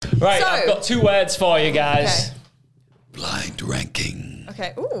Right, So- I've got 2 words for you guys. Okay. Blind ranking.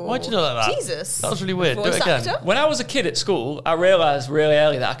 Okay. Ooh. Why'd you do it like that? Jesus. That was really weird. Do Voice it again. actor? When I was a kid at school, I realised really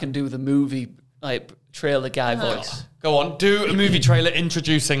early that I can do the movie trailer guy voice. Go on, do a movie trailer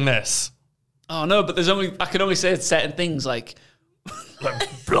introducing this. Oh no, but I can only say certain things like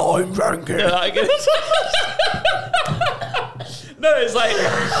Blind ranking. like no, it's like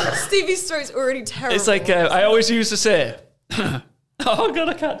Stevie's throat's already terrible. it's like I always used to say. Oh god,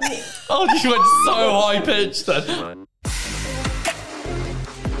 I can't do it. Oh, you went so high pitched then.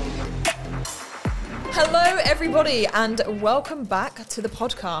 Hello, everybody, and welcome back to the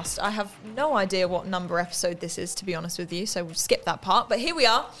podcast. I have no idea what number episode this is, to be honest with you, so we'll skip that part. But here we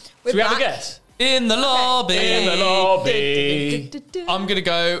are. We're Should we back. have a guess? In the lobby. In the lobby. I'm going to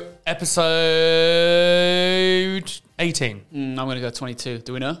go episode 18. I'm going to go 22.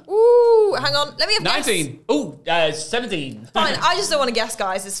 Do we know? Ooh, hang on. Let me have a guess. 19. Ooh, 17. Fine. I just don't want to guess,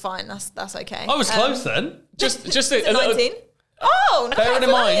 guys. It's fine. That's okay. I was close then. Just Is a it little. 19? Oh, no, Bearing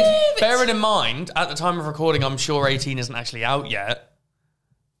I in mind, at the time of recording, I'm sure 18 isn't actually out yet.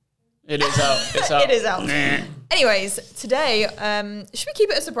 It is out. It's out. It is out. Anyways, today, should we keep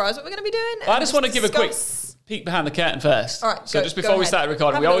it a surprise what we're going to be doing? I just want to give a quick discuss- peek behind the curtain first. All right, So go- just go before we ahead. started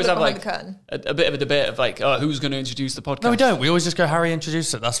recording, Have we a always look have behind the curtain. a bit of a debate of who's going to introduce the podcast. No, we don't. We always just go, Harry,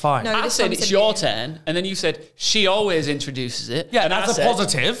 introduce it. That's fine. No, I this said time it's said your you. turn, and then you said she always introduces it. Yeah, and that's I a said,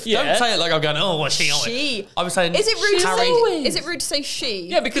 positive. Yeah. Don't say it like I'm going, oh, what's she? She. I was saying, Is it rude to Harry. say? Is it rude to say she?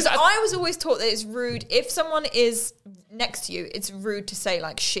 Yeah, because I was always taught that it's rude if someone is next to you. It's rude to say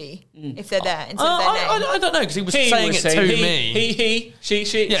like she if they're there instead of their name. I don't know, because he was He saying was it to he, me. He,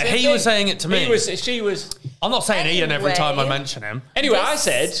 she. Yeah, same he thing. was saying it to me. She was. I'm not saying Ian every time I Anyway. mention him. Anyway, I This-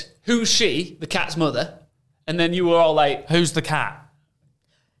 said, who's she? The cat's mother. And then you were all like, Who's the cat?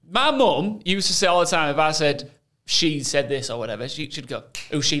 my mum used to say all the time, if I said, she said this or whatever, she'd go,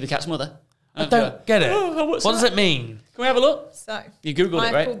 who's she? The cat's mother. I And I'd don't get it. "Oh, what's What does that?" it mean? Can we have a look? So You Googled it,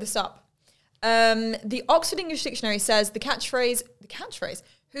 I've right? pulled this up. The Oxford English Dictionary says the catchphrase,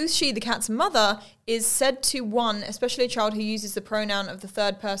 who's she, the cat's mother, is said to one, especially a child who uses the pronoun of the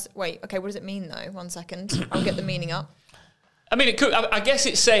third person. Wait, okay, what does it mean though? 1 second. I'll get the meaning up. I mean, it could. I guess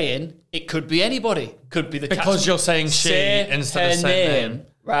it's saying it could be anybody. Could be the cat's Because you're saying she Say instead of her saying name.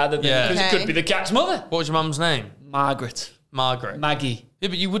 rather than Yeah. because it Okay. could be the cat's mother. What was your mum's name? Margaret, Margaret. Maggie, Yeah,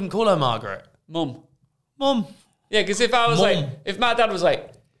 but you wouldn't call her Margaret. Mum. Mum. Yeah, because if I was Mum. like, if my dad was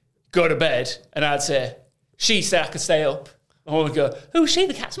like, go to bed, and I'd say, she said I could stay up, I would go, who's she?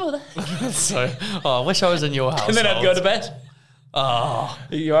 The cat's mother. So, I wish I was in your house. And then I'd go to bed. Oh.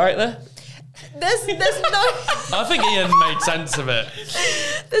 Are you all right there? There's no, I think Ian made sense of it.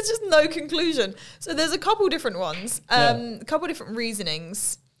 there's just no conclusion. So there's a couple different ones, Yeah. a couple different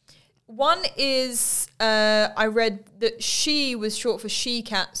reasonings. One is I read that she was short for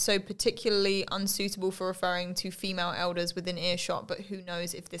she-cat, so particularly unsuitable for referring to female elders within earshot, but who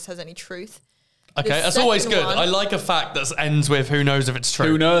knows if this has any truth. Okay, The that's always second good. one- I like a fact that ends with who knows if it's true.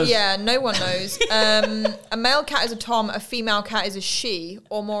 Who knows? Yeah, no one knows. A male cat is a tom, a female cat is a she,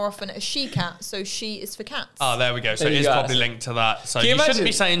 or more often a she-cat, so she is for cats. Oh, there we go. So There it you is go. probably linked to that. So Can you you shouldn't imagine?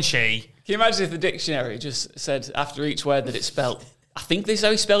 be saying she. Can you imagine if the dictionary just said after each word that it's spelt, I think this is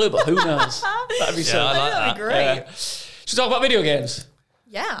how you spell it, but who knows? That'd be so. I like That'd be that. great. Yeah. Should we talk about video games?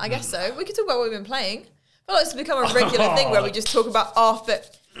 Yeah, I guess so. We could talk about what we've been playing. I feel like it's become a regular thing where we just talk about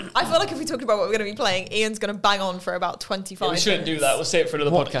but I feel like if we talk about what we're going to be playing, Ian's going to bang on for about 25 We shouldn't do minutes. that. We'll save it for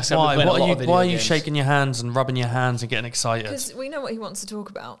another podcast. I've been Why? playing a What lot are of you? video Why are you games. shaking your hands and rubbing your hands and getting excited? Because we know what he wants to talk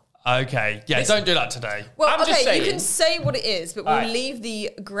about. Okay, yeah, don't do that today. Well, I'm just okay, you saying- can say what it is, but we'll Alright. leave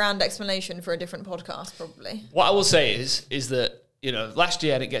the grand explanation for a different podcast, probably. What I will say is that, you know, last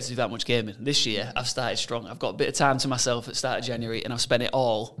year I didn't get to do that much gaming. This year I've started strong. I've got a bit of time to myself at the start of January, and I've spent it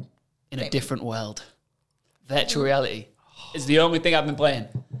all in a Gaming. different world. Virtual reality is the only thing I've been playing.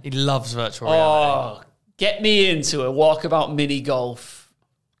 He loves virtual reality. Oh, get me into a walkabout mini golf,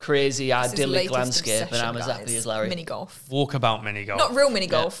 crazy This is idyllic latest landscape, and obsession, I'm as happy guys. as Larry. Mini golf. Walkabout mini golf. Not real mini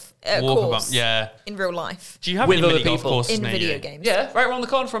golf, course. Yeah. In real life. Do you have With any other mini golf people. courses In near video you? games. Yeah, right around the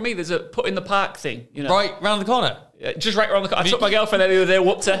corner from me, there's a put in the park thing. You know, Right round the corner. Yeah, just right around the corner. I took my girlfriend there the other day,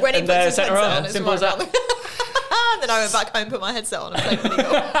 whooped her, When he and puts his sent her headset home. on, it's Simple as right that. around the- Then I went back home, put my headset on and played mini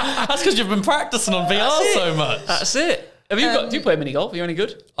golf. That's because you've been practicing on VR so much. That's it. Have you got? Do you play mini golf? Are you any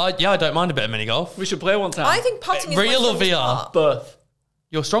good? Yeah, I don't mind a bit of mini golf. We should play one time. I think putting is Real my or strongest VR? part. both.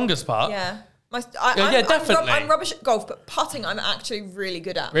 Your strongest part? Yeah. Definitely. I'm rubbish at golf, but putting I'm actually really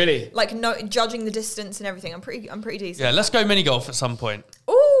good at. Really? Like judging the distance and everything. I'm pretty decent. Yeah, let's go mini golf at some point.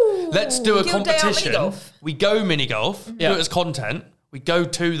 Ooh. Let's do a Field day out mini competition. golf. We go mini golf, do Yeah. it as content. We go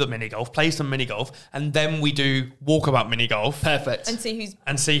to the mini golf, play some mini golf, and then we do walkabout mini golf. Perfect. And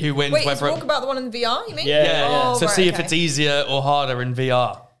see who wins. Wait, is walkabout the one in the VR, you mean? Yeah. Oh, So right, see if okay. it's easier or harder in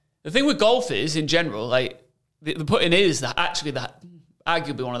VR. The thing with golf is, in general, like the putting is that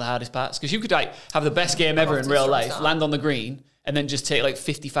arguably one of the hardest parts, because you could like have the best game ever in real life, land on the green, and then just take like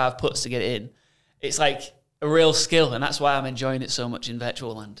 55 putts to get it in. It's like a real skill, and that's why I'm enjoying it so much in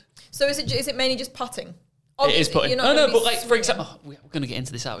virtual land. So is it mainly just putting? It is putting. You're not gonna be but like for swinging. example, we're going to get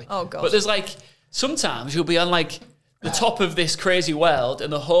into this, aren't we? Oh, God. But there's like sometimes you'll be on like the top of this crazy world,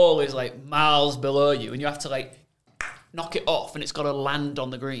 and the hole is like miles below you, and you have to like knock it off, and it's got to land on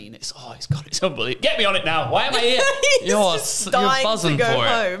the green. It's unbelievable. Get me on it now. Why am I here? You're dying buzzing to go for it.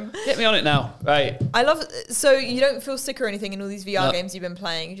 home. Get me on it now. Right. I love. So you don't feel sick or anything in all these VR No. games you've been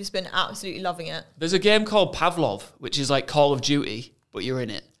playing. You've just been absolutely loving it. There's a game called Pavlov, which is like Call of Duty, but you're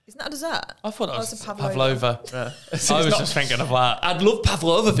in it. Isn't that a dessert? I thought that Oh, was it's a pavlova. Yeah. I was just thinking of that. I'd love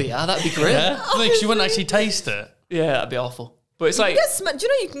Pavlova VR. That'd be great. Yeah, because you wouldn't actually taste it. Yeah, that'd be awful. But it's like Do you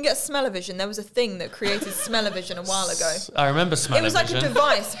know you can get smell-o-vision? There was a thing that created smell-o-vision a while ago. I remember smelling It was like a vision.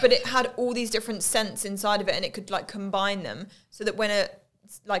 device, but it had all these different scents inside of it, and it could like combine them so that when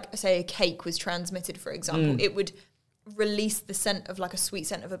say a cake was transmitted, for example, it would release the scent of like a sweet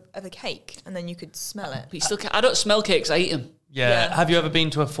scent of a cake, and then you could smell it. but you still can't, I don't smell cakes. I eat them. Yeah. Yeah. Have you ever been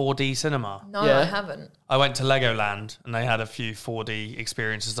to a 4D cinema? No, Yeah. I haven't. I went to Legoland and they had a few 4D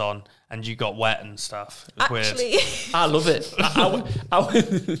experiences on, and you got wet and stuff. It was weird. Actually, I love it.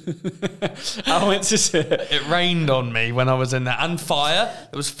 I went to see. It rained on me when I was in there, and fire.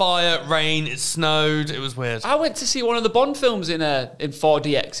 There was fire, rain, it snowed. It was weird. I went to see one of the Bond films in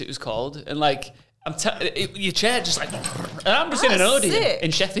 4DX. It was called, and like your chair just like, and I'm just in an That's Odeon sick. in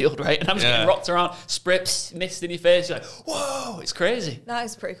Sheffield, right? And I'm just getting rocked around, spritz, mist in your face. You're like, whoa, it's crazy. that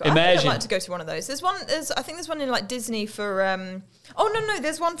is pretty cool. I Imagine. think I'd like to go to one of those. I think there's one in like Disney for.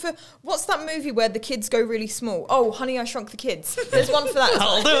 There's one for what's that movie where the kids go really small? Oh, Honey, I Shrunk the Kids. There's one for that.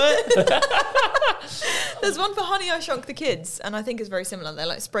 I'll do it. There's one for Honey, I Shrunk the Kids, and I think it's very similar. They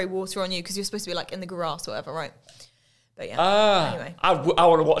like spray water on you because you're supposed to be like in the grass or whatever, right? But yeah. Anyway, I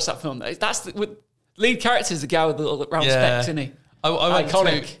want to watch that film. That's with lead character is the guy with the little round specs, isn't he?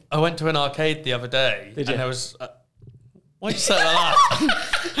 Iconic. I went to an arcade the other day, Did you? and there was. Why are you saying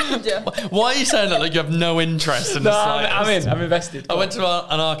that? yeah. Why are you saying that like you have no interest in No, the I'm slightest? in. I'm invested. I went to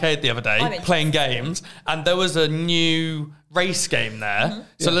an arcade the other I'm day in. playing games, and there was a new race game there. Mm-hmm.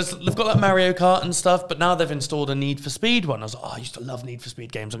 So they've got like Mario Kart and stuff, but now they've installed a Need for Speed one. I was like, I used to love Need for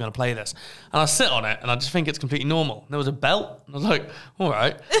Speed games. I'm going to play this. And I sit on it, and I just think it's completely normal. There was a belt, and I was like, all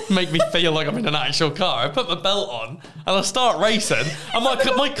right, make me feel like I'm in an actual car. I put my belt on, and I start racing, and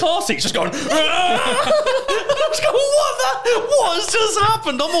my car seat's just going, I was going, what has just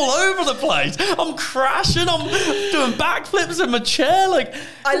happened? I'm all over the place. I'm crashing. I'm doing backflips in my chair. Like,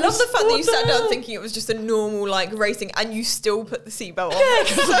 I love the fact that you sat down hell? thinking it was just a normal like racing, and you still put the seatbelt on.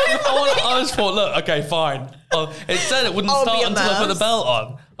 I just thought, look, okay, fine. It said it wouldn't I'll start be until I put the immersed. belt on.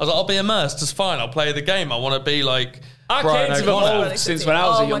 I was like, I'll be immersed. It's fine. I'll play the game. I want to be like Brian Arcades have O'Connor. evolved since when I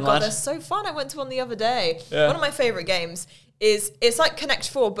was a young Oh my god, lad. they're so fun. I went to one the other day. Yeah. One of my favourite games is it's like Connect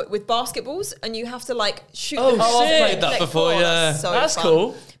 4 but with basketballs, and you have to like shoot Oh, the ball. sick. Like I've played that Connect before, 4. yeah. So That's fun.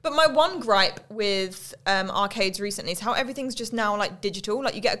 cool. But my one gripe with arcades recently is how everything's just now like digital.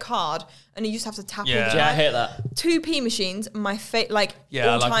 Like you get a card and you just have to tap all the Yeah. time. Yeah, I hate that. 2p machines, my Yeah, I like a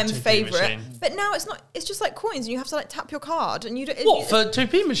all-time 2p favourite. machine. But now it's not. It's just like coins, and you have to like tap your card, and you don't. What, for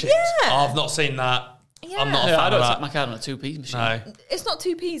 2p machines? Yeah. Oh, I've not seen that. I'm not a Yeah, fan I don't of tap that. my card on a 2p machine. No. It's not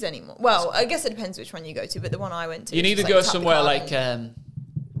 2p's anymore. Well, I guess it depends which one you go to, but the one I went to. You is need to just, go like, tap the somewhere card like and-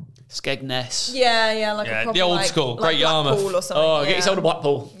 Skegness. Yeah, like Yeah, a proper, the old like, school, like Great Yarmouth. Blackpool or something. Oh, yeah. get yourself to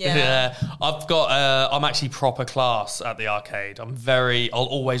Blackpool. Yeah. I've got. I'm actually proper class at the arcade. I'll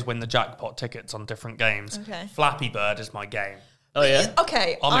always win the jackpot tickets on different games. Okay. Flappy Bird is my game. Oh yeah.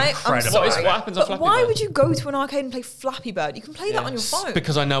 Okay, I'm incredible. What sorry, happens on but Flappy why Bird? would you go to an arcade and play Flappy Bird? You can play that on your phone.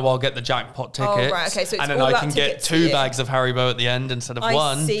 Because I know I'll get the jackpot tickets. Oh, right, okay, so it's and then all I about can get tickets for 2 you. bags of Haribo at the end instead of I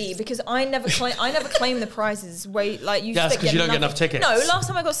one. see, because I never claim the prizes. Wait, like you. Yeah, that's just 'cause you don't get nothing. enough tickets. No, last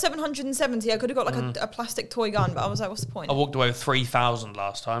time I got 770. I could have got like a plastic toy gun, but I was like, what's the point? I walked away with 3,000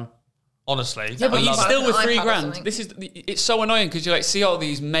 last time. Honestly. Yeah, but I you love it. still with an iPad or £3,000. something. This is it's so annoying because you like see all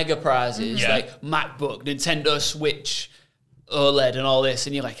these mega prizes Yeah. like MacBook, Nintendo Switch, OLED, and all this,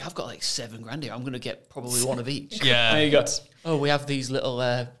 and you're like, I've got like £7,000 here. I'm gonna get probably one of each. Yeah. And you go, oh, we have these little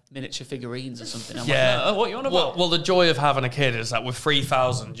miniature figurines or something. I'm Yeah. like, what you on about? Well, the joy of having a kid is that with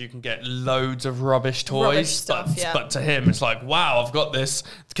 3,000, you can get loads of rubbish toys. Rubbish stuff, but to him, it's like, wow, I've got this.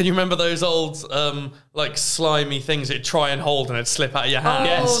 Can you remember those old, like, slimy things that you'd try and hold and it'd slip out of your hand? Oh,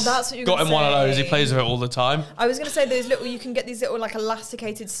 Yes. that's what you Got him one of those. He plays with it all the time. I was going to say you can get these little like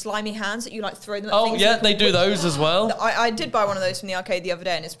elasticated slimy hands that you like throw them at things. Yeah, they do those as well. I did buy one of those from the arcade the other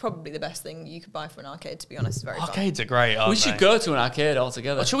day, and it's probably the best thing you could buy for an arcade, to be honest. It's very fun. Arcades are great, aren't We they? should go to an arcade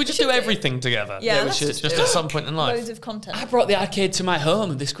altogether. Should we just should do do. everything together? Yeah, we let's should. just Just do at it. some point in life. Loads of content. I brought the arcade to my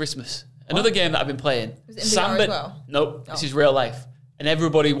home this Christmas. Another game that I've been playing. Was it in VR as well? Nope, this Oh. is real life. And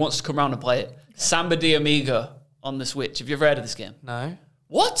everybody wants to come around and play it. Samba de Amigo on the Switch. Have you ever heard of this game? No.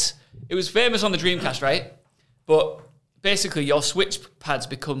 What? It was famous on the Dreamcast, right? But basically your Switch pads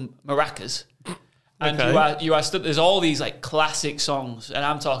become maracas. And Okay. there's all these like classic songs, and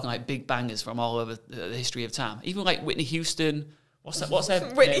I'm talking like big bangers from all over the history of time. Even like Whitney Houston. What's their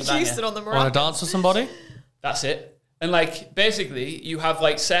Whitney name banger? Houston on the Want maracas. to dance with somebody? That's it. And like basically, you have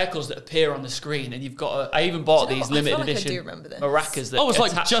like circles that appear on the screen, and you've got. I even bought Do you know these what? I feel limited like I edition do remember this. maracas. That Oh, it's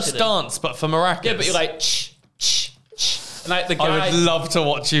like attach Just to them. Dance, but for maracas. Yeah, but you're like, and like the guy. I would love to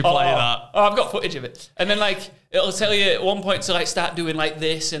watch you play that. Oh, I've got footage of it. And then like it'll tell you at one point to like start doing like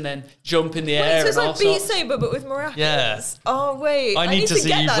this, and then jump in the air. So it's and like all Beat sorts. Saber, but with maracas. Yeah. Oh wait, I need to see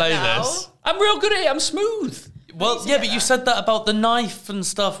get you that play now. this. I'm real good at it. I'm smooth. Well, yeah, but you said that about the knife and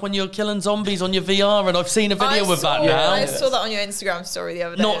stuff when you're killing zombies on your VR, and I've seen a video with that now. I saw that on your Instagram story the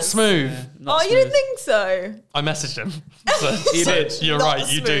other day. Not smooth. Not Oh, you didn't smooth. think so? I messaged him. So, You did. You're Not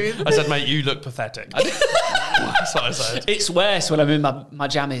right, you do. smooth. I said, mate, you look pathetic. That's what I said. It's worse when I'm in my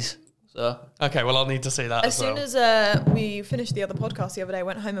jammies. So Okay, well, I'll need to see that As as well. soon as we finished the other podcast the other day, I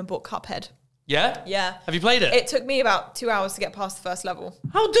went home and bought Cuphead. Yeah? Yeah. Have you played it? It took me about 2 hours to get past the first level.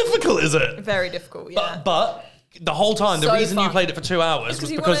 How difficult is it? Very difficult, yeah. But the whole time, the So reason you fun. played it for 2 hours was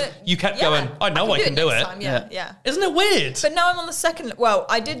you because wanna- you kept Yeah, going, I know I can do next it. time, yeah. Isn't it weird? But now I'm on the second. Well,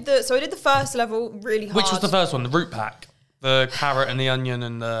 I did the first level really hard. Which was the first one? The root pack? The carrot and the onion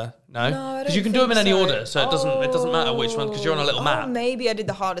and the... No, I Because don't you can do them in think any so. order, so it doesn't matter which one, because you're on a little map. Maybe I did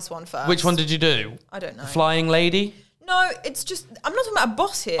the hardest one first. Which one did you do? I don't know. The flying lady? No, it's just I'm not talking about a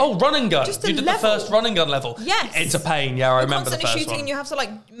boss here. Oh, run and gun. Just a You did level. the first run and gun level. Yes. It's a pain. Yeah, I You're remember the constantly first shooting one. and you have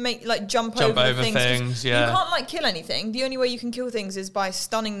to jump Jump over over the things. 'cause things, yeah. You can't like kill anything. The only way you can kill things is by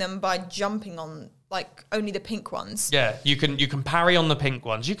stunning them by jumping on like only the pink ones. Yeah, you can parry on the pink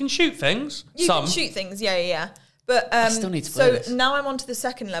ones. You can shoot things. You Some. can shoot things, yeah. But still need to play so this. now I'm on to the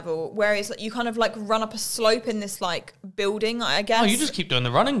second level where it's like you kind of like run up a slope in this like building, I guess. Oh, you just keep doing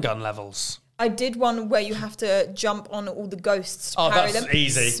the run and gun levels. I did one where you have to jump on all the ghosts to Oh, parry that's them.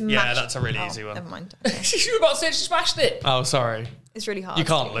 easy. Yeah, that's a really easy one. Never mind. Okay. you were about to say she smashed it. Oh, sorry. It's really hard. You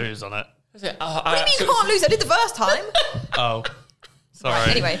can't lose on it. What do you What do you mean you can't lose? I did the first time. Oh, sorry.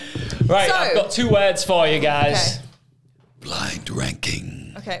 Anyway. Right, So- I've got 2 words for you guys. Okay. Blind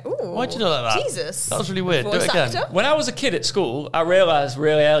ranking. Okay. Ooh. Why'd you do it like that? Jesus. That was really weird. Do Voice it again. actor? When I was a kid at school, I realised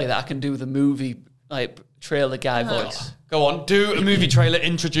really early that I can do the movie like trailer guy voice. Go on, do a movie trailer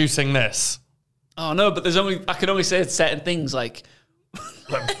introducing this. Oh no, but I can only say certain things like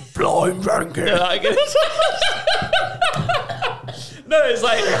Blind ranking. like no, it's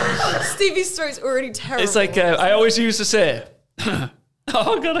like Stevie's throat's already terrible. it's like I always used to say.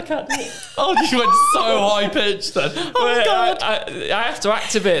 Oh god, I can't do it. Oh, you went so high pitched then. Oh, Wait, God. I have to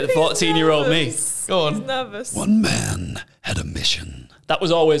activate the 14-year-old me. Go on. He's nervous. One man had a mission. That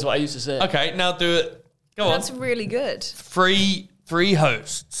was always what I used to say. Okay, now do it. Go on. That's really good. Three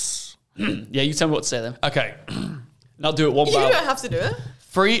hosts. Yeah, you tell me what to say then. Okay. And I'll do it one You by don't one. have to do it.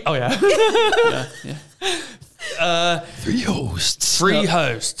 Oh, yeah. Yeah. Three hosts. Three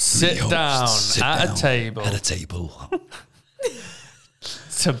hosts sit Three down hosts sit at down a table At a table.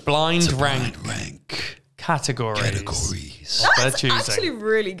 to blind rank Blind rank categories categories of their That's choosing. actually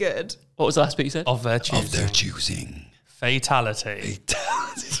really good. What was the last bit you said? Of their of their choosing. choosing. Fatality.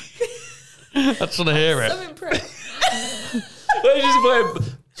 Fatality. I just want to hear I'm it. impressed. Let's just play.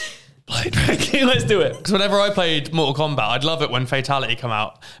 Blind ranking. Let's do it. Because whenever I played Mortal Kombat, I'd love it when Fatality come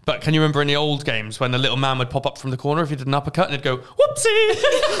out. But can you remember in the old games when the little man would pop up from the corner if he did an uppercut and he'd go, whoopsie?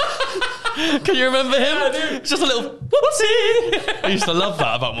 Can you remember him? Yeah, I do. Just a little whoopsie. I used to love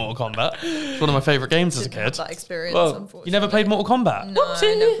that about Mortal Kombat. It's one of my favourite games as a Didn't have kid. that experience, Well, unfortunately. You never played Mortal Kombat? No,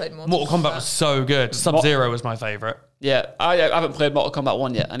 I never played Mortal Kombat was so good. Sub-Zero was my favourite. Yeah, I haven't played Mortal Kombat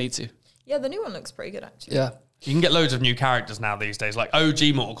 1 yet. I need to. Yeah, the new one looks pretty good actually. Yeah. You can get loads of new characters now these days. Like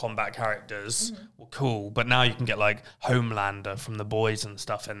OG Mortal Kombat characters were cool, but now you can get like Homelander from The Boys and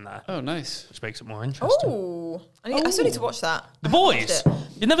stuff in there, Oh, nice. which makes it more interesting. Oh, I still need to watch that. The I haven't watched Boys? it.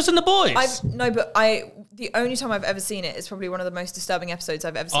 You've never seen The Boys? The the only time I've ever seen it is probably one of the most disturbing episodes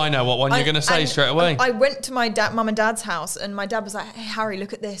I've ever seen. I know what one you're going to say and straight away. I went to my mum and dad's house, and my dad was like, "Hey, Harry,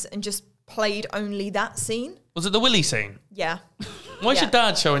 look at this," and just played only that scene. Was it the Willy scene? Yeah. Why's Yeah. your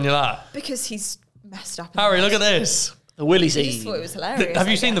dad showing you that? Because he's messed up. Harry, look at this. The Willy I just scene. thought it was hilarious. Have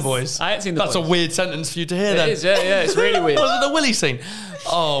you I seen The guess. Boys? I haven't seen The That's Boys. a weird sentence for you to hear It then. is, yeah, it's really weird. Was it the Willy scene?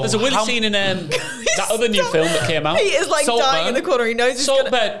 Oh, There's a Willy scene in that other new film that came out. He is like dying in the corner. He knows he's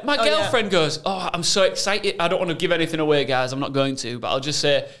Saltburn. gonna... My Oh, yeah. girlfriend goes, "Oh, I'm so excited. I don't want to give anything away, guys. I'm not going to, but I'll just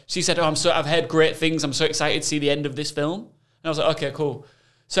say." She said, "Oh, I've heard great things. I'm so excited to see the end of this film." And I was like, "Okay, cool."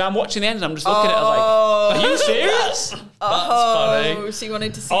 So I'm watching the end, and I'm just looking at it. I was like, "Are you serious?" That's funny. Oh, she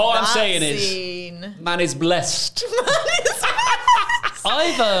wanted to see All that I'm saying is- scene. Man is blessed.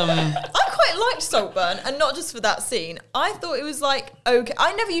 I've I quite liked Saltburn, and not just for that scene. I thought it was like, okay.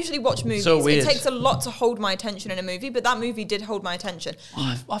 I never usually watch movies. So weird. It takes a lot to hold my attention in a movie, but that movie did hold my attention.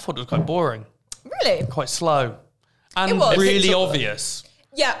 I thought it was quite boring, Really? quite slow, and It was. really It's- obvious.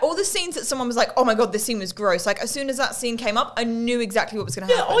 Yeah, all the scenes that someone was like, "Oh my god, this scene was gross." Like as soon as that scene came up, I knew exactly what was going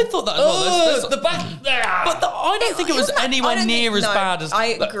to Yeah, happen. I thought that as well. There's- the back. But I don't think it was wasn't that- I anywhere don't near think- as no, bad as. I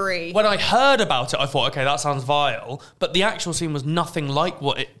agree. When I heard about it, I thought, okay, that sounds vile. But the actual scene was nothing like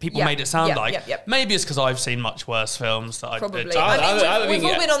what people Yeah, made it sound yeah, like. yeah, yeah. Maybe it's because I've seen much worse films that Probably. I I mean, don't we've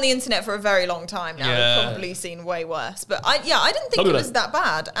think all it- been on the internet for a very long time now. Yeah. We've probably seen way worse. But I didn't think Look it at was it. that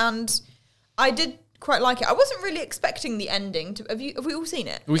bad, and I did quite like it. I wasn't really expecting the ending. Have we all seen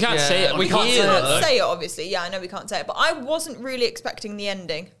it? We can't Yeah, say it on we can't here. say it, Can't though. say it, obviously. Yeah, I know we can't say it, but I wasn't really expecting the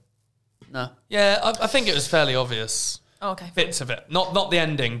ending. No. Yeah, I think it was fairly obvious. Oh, okay. Bits of it, not the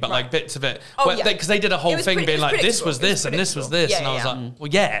ending, but Right. like bits of it. Oh, Because yeah. they did a whole It was thing pretty- being it was like, this was predictable. It this was and this was predictable. this, and I was Yeah, like, well,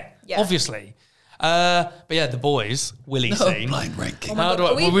 yeah, Yeah. obviously. But yeah, The Boys, Willy scene. Blind ranking. Oh my How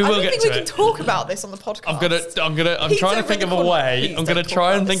God. do we will I don't get think to we can it. talk about this on the podcast. I'm Please trying to don't think of a record- way. please I'm don't gonna talk try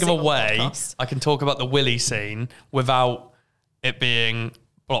about and this think of a single way podcast. I can talk about the Willy scene without it being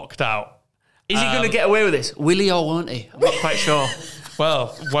blocked out. Is he going to get away with this? Will he or won't he? I'm not quite sure.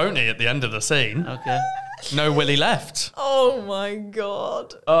 Well, won't he at the end of the scene? Okay. No Willy left. Oh my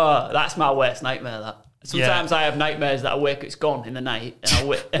God. Oh, that's my worst nightmare, that. Sometimes I have nightmares that I wake, it's gone in the night. And I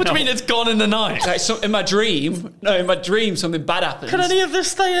wake, What do you mean it's gone in the night? Like in my dream, something bad happens. Can any of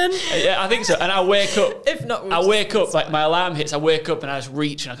this stay in? Yeah, I think so. And I wake up. If not, we'll I just- wake up, like my alarm hits, I wake up and I just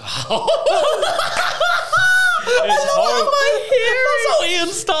reach and I go, It's horrible. That's how Ian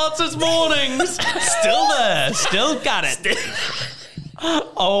starts his mornings. Still there. Still got it.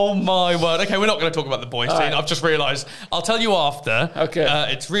 Oh my word. Okay, we're not going to talk about the boy scene. right. I've just realised. I'll tell you after. Okay.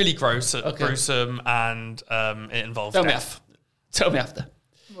 It's really gruesome and it involves Tell me death. after. Tell me after.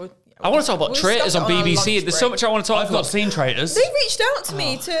 We'll- I want to talk about we'll Traitors discuss on it our BBC. lunch There's so break. much I want to talk I've about. not seen Traitors. They reached out to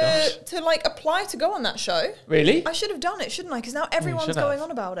me to like apply to go on that show. Really? I should have done it, shouldn't I? Because now everyone's should going have. on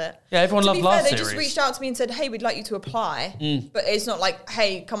about it. Yeah, everyone to loved be fair, last they series. just reached out to me and said, "Hey, we'd like you to apply," but it's not like,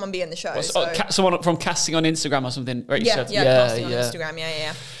 "Hey, come and be in the show." So, Someone from casting on Instagram or something. Right, yeah, casting on Instagram,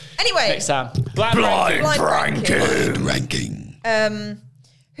 yeah. Anyway, Next time. Blind Blind ranking. ranking.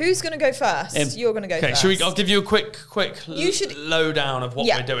 who's going to go first? Him. You're going to go Okay, first. I'll give you a quick You should- lowdown of what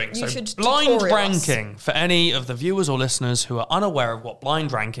Yeah, we're doing. you So should blind tutorial us. ranking, for any of the viewers or listeners who are unaware of what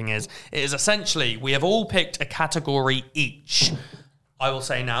blind ranking is, it is essentially we have all picked a category each. I will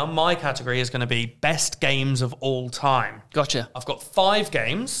say now, my category is going to be best games of all time. Gotcha. I've got 5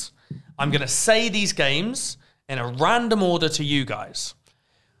 games. I'm going to say these games in a random order to you guys.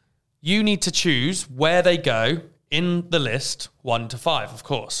 You need to choose where they go in the list, 1 to 5, of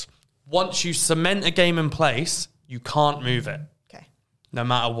course. Once you cement a game in place, you can't move it, Okay. no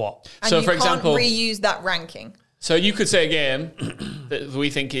matter what. And So, you for can't example- reuse that ranking. So you could say a game that we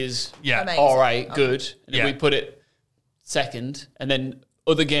think is Yeah. Amazing. all right, Okay. good. And Yeah. if we put it second, and then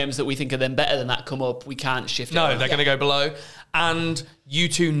other games that we think are then better than that come up, we can't shift it. No, around. they're going to go below. And you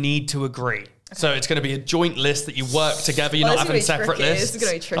two need to agree. So it's going to be a joint list that you work together. You're Oh, not this is having gonna be separate tricky. This lists. is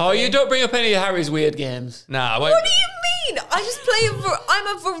going to be tricky. Oh, you don't bring up any of Harry's weird games. Nah, I won't. What do you mean? I just play I'm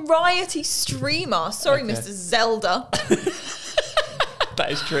a variety streamer. Sorry, Okay. Mr. Zelda.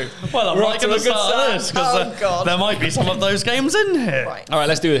 That is true. Well, I'm We're right off to to a the good start start. of this because Oh, God. there might be some of those games in here. Right. All right,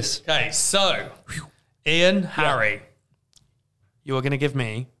 let's do this. Okay, so Ian, Harry, you are going to give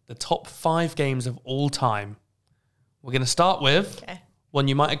me the top 5 games of all time. We're going to start with Okay. one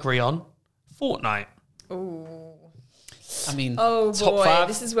you might agree on, Fortnite. Ooh. I mean, Oh, top boy. 5.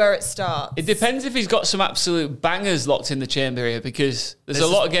 This is where it starts. It depends if he's got some absolute bangers locked in the chamber here, because there's This a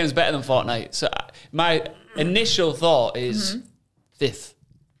lot of games better than Fortnite. So my initial thought is 5th.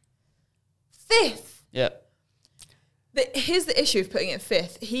 5th. Yeah. Here's the issue of putting it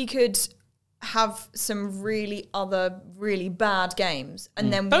 5th. He could have some really bad games,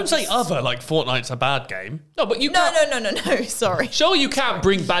 and then Don't say other, like Fortnite's a bad game. No, but you No, can't. no. Sorry. Surely you can't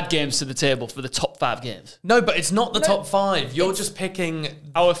bring bad games to the table for the top 5 games. No, but it's not the top 5. You're just picking...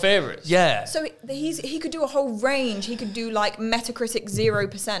 Our favourites. Yeah. So he could do a whole range. He could do like Metacritic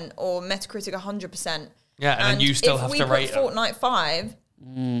 0% or Metacritic 100%. Yeah, and then you still have to rate If we put Fortnite 5,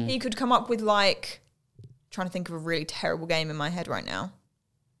 he could come up with like... Trying to think of a really terrible game in my head right now.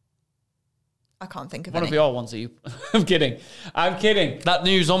 I can't think of One any. of your ones that you... I'm kidding. That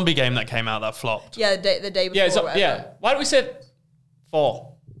new zombie game that came out that flopped. Yeah, the day before. Yeah, or whatever. yeah. Why don't we say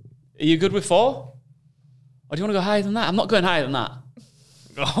 4? Are you good with 4? Or do you want to go higher than that? I'm not going higher than that.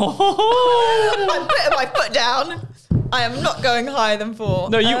 I'm putting my foot down. I am not going higher than 4.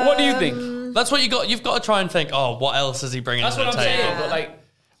 No, what do you think? That's what you got. You've got to try and think, what else is he bringing That's to the what I'm table? saying. But like,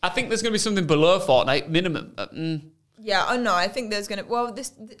 I think there's going to be something below Fortnite minimum. Yeah, oh no, I think there's going to... Well,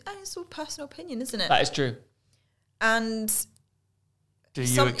 this it's all personal opinion, isn't it? That is true. And... Do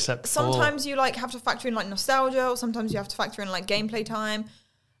you accept 4? Sometimes you like have to factor in like nostalgia, or sometimes you have to factor in like gameplay time.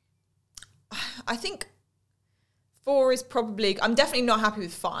 I think 4 is probably... I'm definitely not happy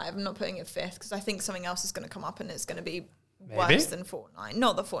with 5. I'm not putting it 5th because I think something else is going to come up and it's going to be worse than Fortnite.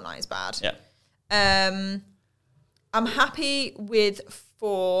 Not that Fortnite is bad. Yeah. I'm happy with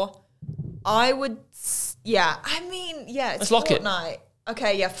 4. I would... Yeah, I mean, yeah, it's Let's lock it. Fortnite.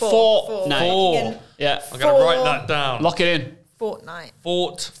 Okay, yeah, 4. Fortnite. Yeah. I'm going to write that down. Lock it in. Fortnite.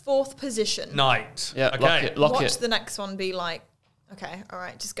 4th position. Night. Yeah, Okay. Watch the next one be like, okay, all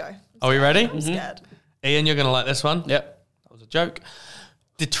right, just go. Are we ready? I'm scared. Ian, you're going to like this one. Yep. That was a joke.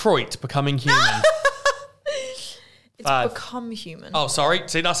 Detroit becoming human. It's 5. become human. Oh, sorry.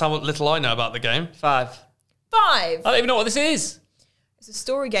 See, that's how little I know about the game. 5. 5. I don't even know what this is. It's a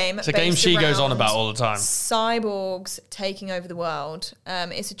story game. It's a game she goes on about all the time. Cyborgs taking over the world.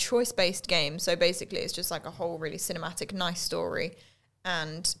 It's a choice-based game, so basically it's just like a whole really cinematic, nice story,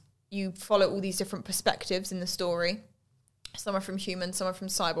 and you follow all these different perspectives in the story. Some are from humans, some are from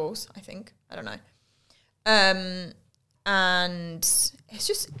cyborgs. I think I don't know. And it's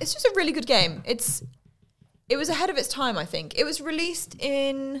just a really good game. It was ahead of its time. I think it was released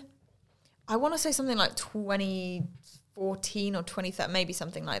in, I want to say something like 2014 or 2013, maybe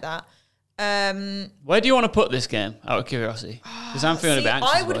something like that. Where do you want to put this game, out of curiosity? Because I'm feeling a bit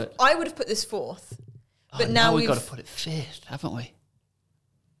anxious about it. I would have put this 4th. But now we've got to put it 5th, haven't we?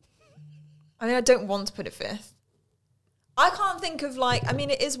 I mean, I don't want to put it 5th. I can't think of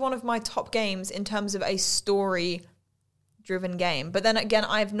it is one of my top games in terms of a story-driven game. But then again,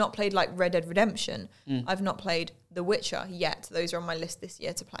 I have not played like Red Dead Redemption. I've not played The Witcher yet. Those are on my list this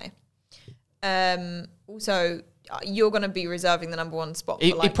year to play. Also, you're going to be reserving the number 1 spot.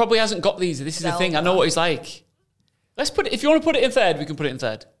 He probably hasn't got these. This is the thing. I know what he's like. Let's put it. If you want to put it in 3rd, we can put it in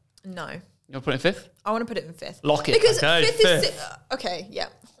 3rd. No. You want to put it in 5th? I want to put it in 5th. Lock it. Because Okay, 5th is... fifth. Okay, yeah.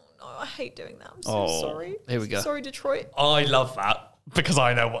 Oh, no, I hate doing that. I'm so sorry. Here we go. Sorry, Detroit. I love that because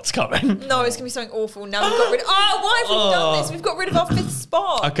I know what's coming. No, it's going to be something awful. Now we've got rid of... Oh, why have we done this? We've got rid of our 5th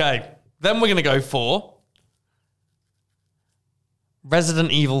spot. Okay. Then we're going to go for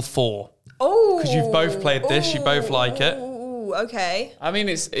Resident Evil 4. Oh. Because you've both played this. You both like it. Ooh, okay. I mean,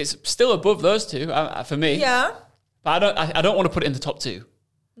 it's still above those two for me. Yeah. But I don't want to put it in the top 2.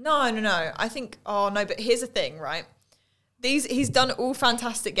 No. I think... Oh, no, but here's the thing, right? He's done all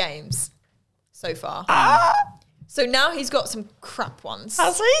fantastic games so far. So now he's got some crap ones.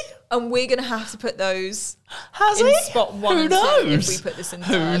 Has he? And we're going to have to put those Has in he? spot 1 Who and 2 knows? if we put this in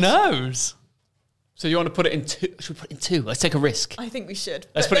Who 3rd. knows? So you want to put it in 2? Should we put it in 2? Let's take a risk. I think we should.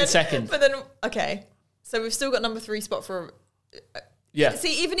 Let's put it in 2nd. But then, okay. So we've still got number 3 spot for... Yeah.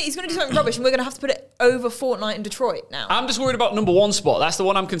 See, even he's going to do something rubbish and we're going to have to put it over Fortnite and Detroit now. I'm just worried about number 1 spot. That's the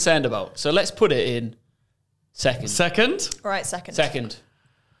one I'm concerned about. So let's put it in 2nd. Second? All right, 2nd. 2nd.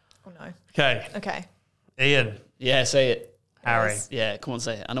 Oh, no. Okay. Okay. Ian. Yeah, say it. Harry. Yes. Yeah, come on,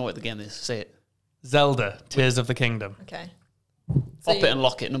 say it. I know what the game is. Say it. Zelda. Tears of the Kingdom. Okay. Pop it and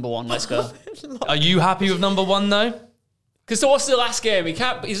lock it. Number 1. Let's go. Are you happy with number 1 though? Because so what's the last game? He's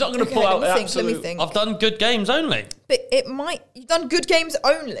not going to pull out an absolute... Let me think. I've done good games only But it might... You've done good games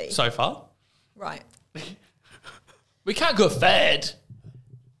only. so far. Right. We can't go 3rd.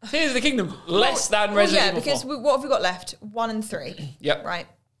 Tears of the Kingdom less than Resident Evil 4. Because what have we got left? 1 and 3. Yep. Right.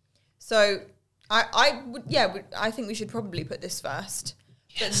 So I would... Yeah, I think we should probably put this first.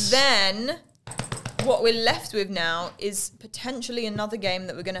 Yes. But then what we're left with now is potentially another game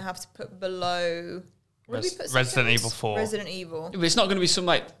that we're going to have to put below... What did we put Resident second? Evil 4. Resident Evil. But it's not going to be some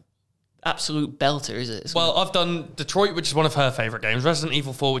like absolute belter, is it? Well, I've done Detroit, which is one of her favourite games, Resident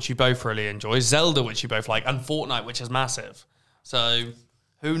Evil 4, which you both really enjoy, Zelda, which you both like, and Fortnite, which is massive. So,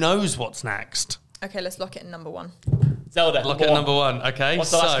 Who knows what's next? Okay, let's lock it in number 1. Zelda. Look at number 1. Okay.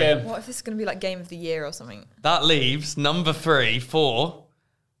 What's the last game? What if this is going to be like Game of the Year or something? That leaves number 3 for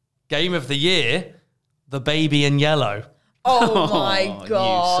Game of the Year, The Baby in Yellow. Oh my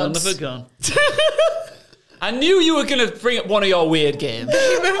god. You son of a gun. I knew you were going to bring up one of your weird games.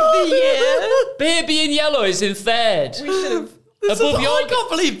 Game of the Year. Baby in Yellow is in third. We should have. I can't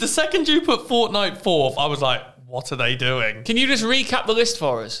believe the second you put Fortnite 4th, I was like, what are they doing? Can you just recap the list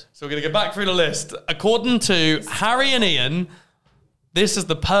for us? So we're going to go back through the list. According to Harrie and Iain, this is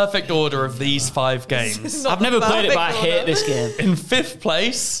the perfect order of these 5 games. I've never played it, but I hate this game. In 5th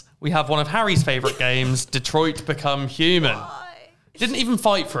place, we have one of Harry's favourite games, Detroit Become Human. Didn't even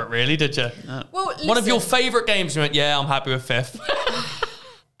fight for it, really, did you? Well, One of your listen, favourite games, you went, yeah, I'm happy with 5th.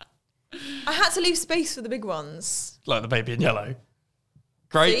 I had to leave space for the big ones. Like The Baby in Yellow.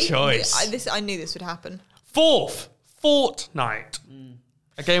 Great See? choice. I knew this would happen. 4th, Fortnite.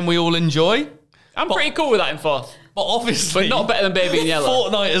 A game we all enjoy. I'm pretty cool with that in 4th. But obviously, But not better than Baby in Yellow.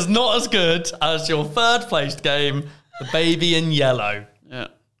 Fortnite is not as good as your 3rd placed game, The Baby in Yellow. Yeah.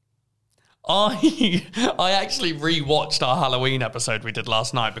 I actually rewatched our Halloween episode we did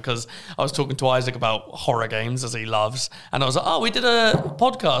last night because I was talking to Isaac about horror games as he loves, and I was like, "Oh, we did a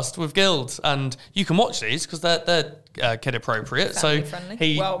podcast with Guild, and you can watch these because they're kid appropriate." Family So friendly.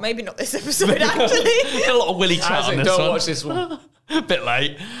 he Well, maybe not this episode, actually. did a lot of Willy chat on Isaac, this don't one. watch this one. A bit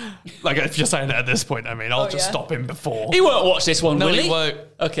late. Like if you're saying it at this point, I mean, I'll Oh, just yeah. stop him before. He won't watch this one, No, will he he? won't.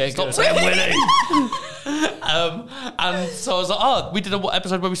 Okay, Stop good. saying Willy. And so I was like, oh, we did an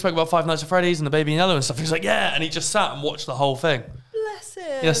episode where we spoke about Five Nights at Freddy's and The Baby in Yellow and stuff. He was like, yeah. And he just sat and watched the whole thing Bless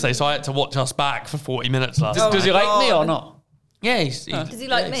him. yesterday. So I had to watch us back for 40 minutes last Oh, night. Does he like me or not? Yeah. Does he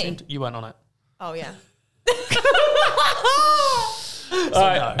like me? You weren't on it. Oh, yeah. All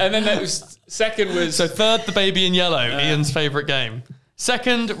right, and then that was second was So 3rd, The Baby in Yellow, Ian's favourite game.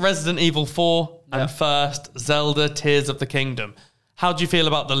 2nd, Resident Evil 4. And 1st, Zelda Tears of the Kingdom. How do you feel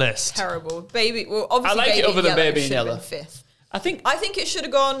about the list? Terrible. Baby, well, obviously I like it Baby over in than Yellow Baby in should have Yellow. been 5th. I think I think it should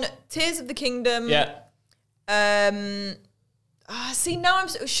have gone Tears of the Kingdom. yeah. See, now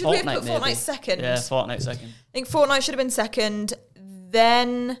should we have put maybe. Fortnite second? Yeah, Fortnite second. I think Fortnite should have been second,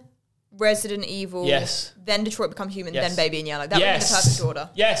 then Resident Evil, Yes. then Detroit Become Human, Yes. then Baby in Yellow. That would be the perfect order.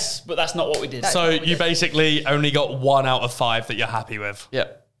 Yes, but that's not what we did. That's So what we you did. basically only got 1 out of 5 that you're happy with. yeah.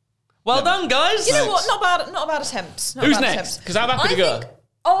 Well done, guys. You know what? Not a bad attempt. Not a Who's bad next? attempt. 'Cause I'm happy I to go. think-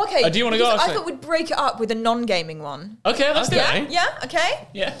 Oh, okay. Do you wanna go? Because I Sorry. thought we'd break it up with a non-gaming one. Okay, let's do Okay. it. Yeah. Okay.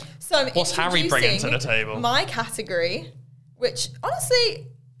 Yeah. So I'm What's Harry bringing to the introducing table? My category, which honestly,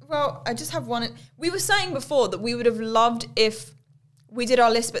 well, I just have one. We were saying before that we would have loved if we did our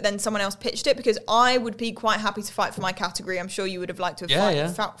list, but then someone else pitched it, because I would be quite happy to fight for my category. I'm sure you would have liked to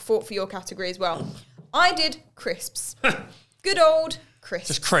have fought for your category as well. I did crisps. Good old crisps.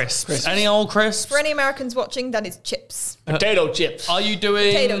 Just crisps. Any old crisps? For any Americans watching, that is chips. Potato chips. Are you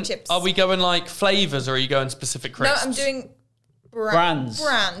doing... Potato chips. Are we going like flavours or are you going specific crisps? No, I'm doing Brands.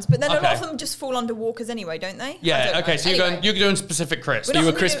 Brands, but then a lot Okay. of them just fall under Walkers anyway, don't they? I Yeah, don't okay, know. so Anyway, you're doing specific crisps. we're Are you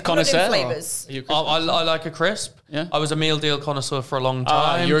not- a crisp we're not doing connoisseur? flavours. Are you a crisp I like a crisp. Yeah. I was a meal deal connoisseur for a long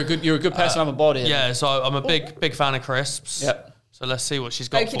Ah, time. you're a good person to have a body. Yeah, so I'm a big fan of crisps. Yep. So let's see what she's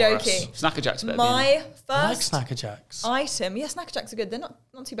got Okie for dokie. us. Snacker Jack's better. My I like first Snacker Jacks. item, yeah, Snacker Jacks are good. They're not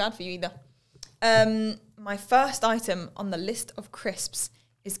too bad for you either. My first item on the list of crisps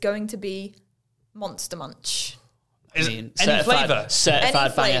is going to be Monster Munch. Is any any flavour? Certified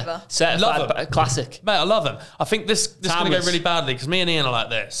Any banger. flavour. Certified Love 'em. classic. Mate, I love them. I think this is going to go Timeless. really badly because me and Ian are like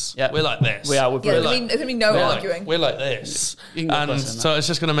this. Yeah. We're like this. We are. We're Yeah, brilliant. there's going to be no We're arguing. like, we're like this. You can go And closer than so it's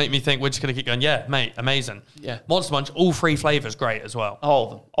just going to make me think we're just going to keep going, yeah, mate, amazing. Yeah. Monster Munch, all 3 flavours, great as well. All of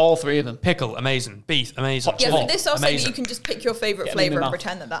them. All 3 of them. Pickle, amazing. Beef, amazing. Yeah, Hot, for this I'll say that amazing. you can just pick your favourite Get them in flavour my and mouth.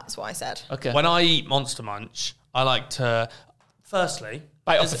 pretend that that's what I said. Okay. When I eat Monster Munch, I like to, firstly,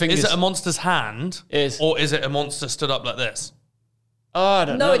 Bite off is, the fingers. is it a monster's hand? It is. Or is it a monster stood up like this? Oh, I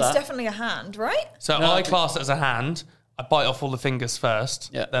don't know No, it's that. definitely a hand, right? So No, I I class it as a hand. I bite off all the fingers first.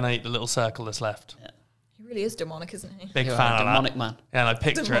 Yeah. Then I eat the little circle that's left. He really is demonic, isn't he? Big You're fan a of demonic that. man. Yeah, and I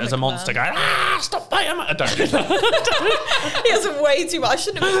picture it Demonic as a monster man. going, stop biting me. I don't do that. He has way too much. I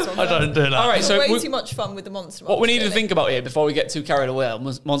shouldn't have picked I one. don't do that. All right, so way we- too much fun with the Monster What we Munch, need to really. think about here before we get too carried away on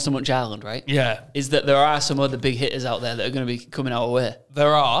Monster Munch Island, right? Yeah, Is that there are some other big hitters out there that are going to be coming our way.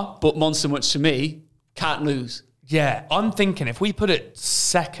 there are. But Monster Munch, to me, can't lose. Yeah, I'm thinking if we put it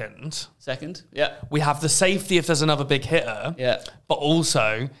second, Second. Yeah. we have the safety if there's another big hitter. Yeah. But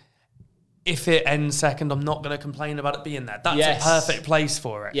also, if it ends second, I'm not going to complain about it being there. That's Yes. a perfect place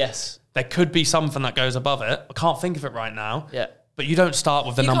for it. Yes. There could be something that goes above it. I can't think of it right now. Yeah. But you don't start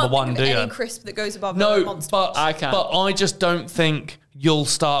with the You number can't one, think do of you? any crisp that goes above the No, Monster but I can. But I just don't think you'll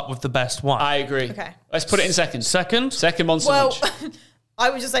start with the best one. I agree. Okay. Let's put it in second. Second? Second Monster Well, Munch. I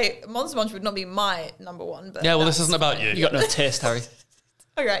would just say Monster Munch would not be my number one. But Yeah, well, this that's isn't about fine. you. You got no taste, Harry.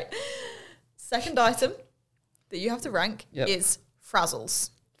 Okay. Second item that you have to rank Yep. is Frazzles.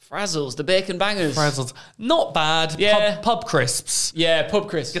 Frazzles, the bacon bangers. Frazzles. Not bad. Yeah. Pub crisps. Yeah, pub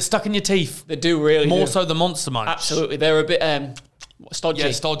crisps. Get stuck in your teeth. They do really More do. so than Monster Munch. Absolutely. They're a bit stodgy.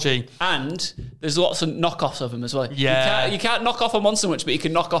 Yeah, stodgy. And there's lots of knockoffs of them as well. Yeah. You can't knock off a Monster Munch, but you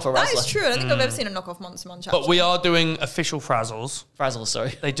can knock off a That Razzler. is true. I don't think I've ever seen a knockoff Monster Munch. But we are doing official Frazzles. Frazzles,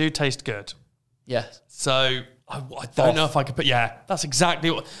 sorry. They do taste good. Yeah. So I don't know if I could put. Yeah, that's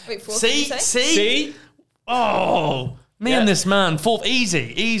exactly what. Wait, fourth, did you say? See? Oh, me Yeah. and this man. Fourth,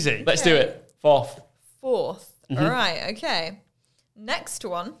 easy. Let's do it. Fourth. Fourth. Mm-hmm. All right. Okay. Next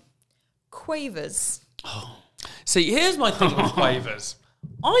one, Quavers. See, here's my thing with Quavers.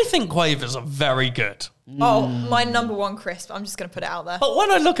 I think Quavers are very good. Oh, my number one crisp. I'm just going to put it out there. But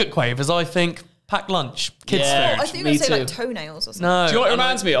when I look at Quavers, I think packed lunch, kids' Yeah. I food. think you were going me to say like too. toenails or something. No. Do you know what it and I-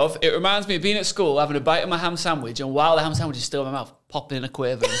 reminds me of? It reminds me of being at school, having a bite of my ham sandwich, and while the ham sandwich is still in my mouth, popping in a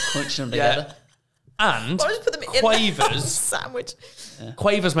Quaver and crunching them Yeah. together. And Why don't you put them in Quavers. the sandwich?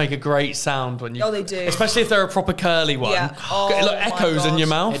 Quavers make a great sound when you. Oh, they do. Especially if they're a proper curly one. Yeah. Oh, It my echoes in gosh. your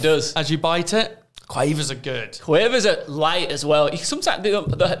mouth. It does. As you bite it. Quavers are good. Quavers are light as well. Sometimes the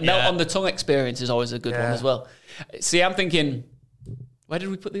melt Yeah. on the tongue experience is always a good one Yeah. as well. See, I'm thinking, where did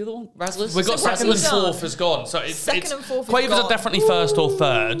we put the other one? Razzlers? We've got So second and Razzlers done. fourth has gone. So it's Second and fourth is Quavers gone. are definitely first or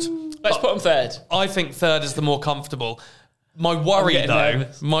third. Let's put them third. I think third is the more comfortable. My worry getting though,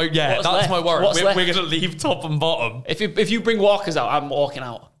 nervous. that's left? my worry. What's We're left? going to leave top and bottom. If you bring Walkers out, I'm walking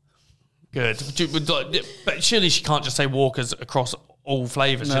out. Good. But surely she can't just say Walkers across all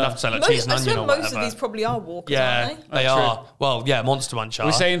flavours. She'd No. have to say like cheese and I onion swear or most whatever. of these probably are walkers, Yeah, aren't they That's are. true. Well, yeah, Monster Munch are.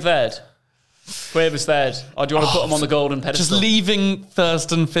 We're saying third. Quavers third. Or do you want to put them on the golden pedestal? Just leaving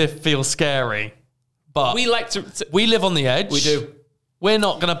first and fifth feels scary. But We like to... we live on the edge. We do. We're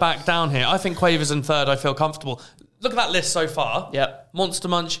not going to back down here. I think Quavers in third, I feel comfortable. Look at that list so far. Yep. Monster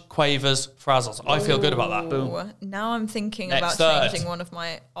Munch, Quavers, Frazzles. I feel good about that. they? Ooh, now I'm thinking Next, about third. changing one of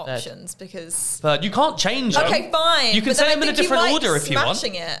my options because... Third. You can't change them. Okay, fine. You can but say then them in I a think you different like order if you want.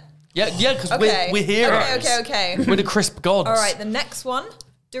 smashing it. Yeah, because Okay. we're heroes. Okay. We're the crisp gods. All right, the next one,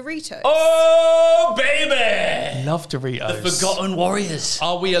 Doritos. Oh, baby! Love Doritos. Forgotten Warriors.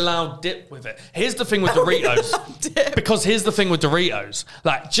 Are we allowed dip with it? Here's the thing with Doritos. Because here's the thing with Doritos.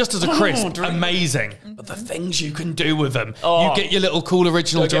 Like, just as a crisp, Doritos. amazing. But the things you can do with them. Oh. You get your little cool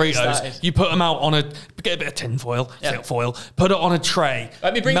original Don't get me Doritos. started. You put them out on get a bit of tin foil, silk foil, put it on a tray.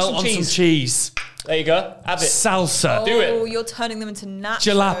 Let me bring melt some on cheese. some cheese. There you go. Have it. Salsa. do it. Oh, you're turning them into nachos.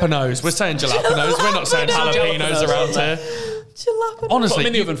 Jalapenos. We're saying jalapenos. We're not saying Jalapenos. jalapenos around here. Jalapenos. Put Honestly. them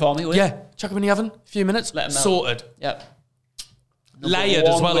in the oven for me, will you? Yeah. Chuck them in the oven. A few minutes. Let 'em melt. Sorted. Yep. Layered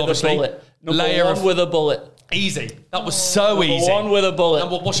as One well, with a obviously. bullet. Number Layer one of with a bullet. easy. That was so Number easy. one with a bullet.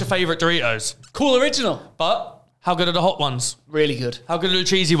 And what's your favourite Doritos? Cool original. But how good are the hot ones? Really good. How good are the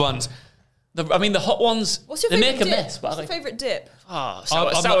cheesy ones? The hot ones, What's your they favorite make a dip? mess. But What's I your like, favorite dip? sour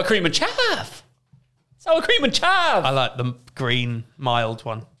I'm not- cream and chav. Sour cream and chav. I like the green mild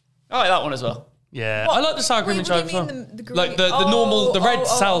one. I like that one as well. Yeah, What? I like the sour cream Wait, and what chive do you as well. mean the green- Like the normal, the red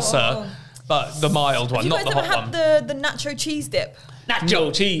salsa, oh. but the mild one, Have you not guys the ever hot one. had the nacho cheese dip?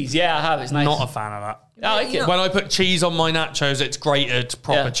 Nacho cheese. Yeah, I have. It's nice. Not a fan of that. I like You're it. not- When I put cheese on my nachos, it's grated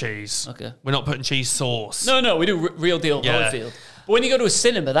proper Yeah. cheese. Okay. We're not putting cheese sauce. No, we do real deal Yeah. Holyfield. But when you go to a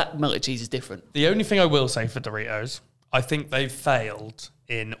cinema, that melted cheese is different. The only thing I will say for Doritos, I think they've failed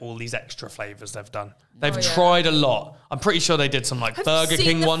in all these extra flavors they've done. They've yeah. tried a lot. I'm pretty sure they did some like Have Burger you seen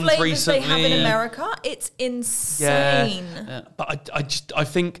King the ones flavors recently. they have in America? It's insane. But I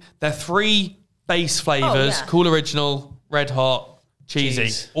think they're three base flavors: yeah. cool original, red hot, cheesy,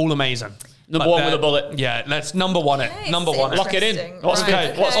 Cheese. all amazing. Number But one with they're- a bullet. Yeah, let's number one it. Okay, Number it's one it. Lock it in. interesting. What's Right,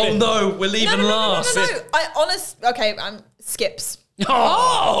 fifth? What's Oh fifth? no, we're leaving No. last. Skips.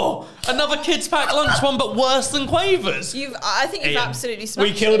 Oh, another kids pack lunch one, but worse than Quavers. I think you've Ian, absolutely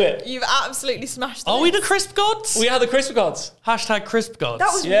smashed we killed it. You've absolutely smashed it. Are we the crisp gods? We are the crisp gods. Hashtag crisp gods.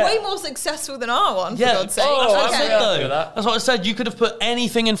 That was Yeah. way more successful than our one, for Yeah. God's sake. Oh, That's what I okay. said, Yeah, though. I'll do that. That's what I said. You could have put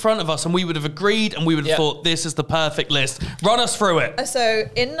anything in front of us and we would have agreed and we would have Yeah. thought this is the perfect list. Run us through it. So,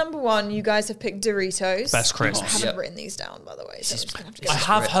 in number one, you guys have picked Doritos. Best I crisps. haven't Yep. written these down, by the way. So I'm just gonna have to go I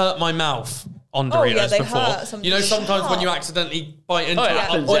through have it. hurt my mouth on Oh, Doritos yeah, they before. hurt. Some You know, sometimes when you sharp. accidentally bite into Oh, it it,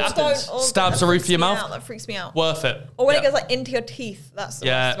 happens, oh, it happens. Stabs that the roof freaks of your me mouth. out, That freaks me out. worth it. Or when Yeah. it goes like into your teeth. That's the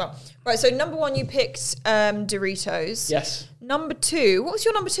Yeah. worst as well. Right, so number one, you picked Doritos. Yes. Number 2. What was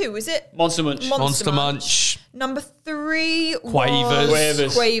your number 2? Was it Monster Munch. Monster Munch. Number 3 Quavers.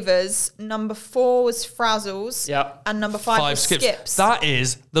 was Quavers. Number 4 was Frazzles. Yep. And number 5 was Skips. That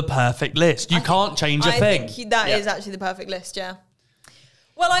is the perfect list. You can't change a thing. I think that is actually the perfect list, yeah.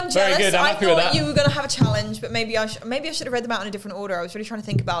 Well, I'm Very jealous. good, I'm I happy with thought that. you were going to have a challenge, but maybe I should have read them out in a different order. I was really trying to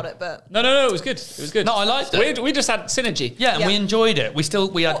think about it, but... No, it was good. It was good. No, I liked it. We just had synergy. Yeah, and Yeah. we enjoyed it.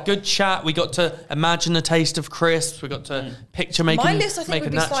 We had good chat. We got to imagine the taste of crisps. We got to picture making. My list, I think,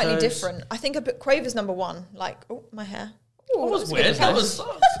 would be slightly nachos. different. I think I put Quavers number 1. Like, oh, my hair. Ooh, That was good. weird. That was That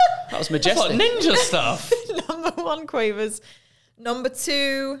was that's majestic. like ninja stuff. Number 1, Quavers. Number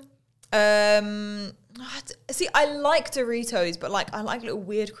 2, see, I like Doritos, but like I like little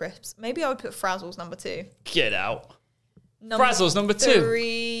weird crisps. Maybe I would put Frazzles number 2. Get out. Frazzles number 2.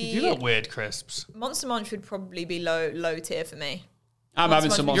 3, You like weird crisps. Monster Munch would probably be low tier for me. I'm Monster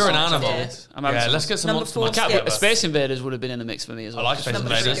having some Munch. Monster You're an Munch animal. after this. I'm having Yeah, some let's get some Number Monster 4, Munch. Skips. together. Space Invaders would have been in the mix for me as well. I like Space Number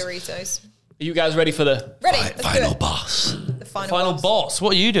 3, Invaders. Doritos. Are you guys ready for the... Ready? Let's do Final it. boss. The final Final boss.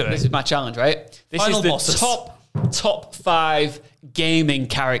 What are you doing? This is my challenge, right? This Final is the bosses. top 5 gaming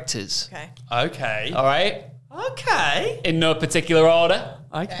characters. Okay. Okay. All right? Okay. In no particular order.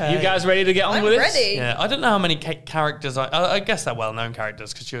 Okay. You guys ready to get on I'm with ready. Yeah, I don't know how many characters. I guess they're well-known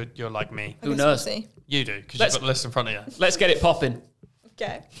characters because you're like me. Who I guess knows? we'll see. You do because you've Let's- got the list in front of you. Let's get it popping.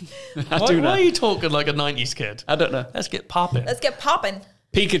 Okay. I Why, do why know. are you talking like a 90s kid? I don't know. Let's get popping. Let's get popping.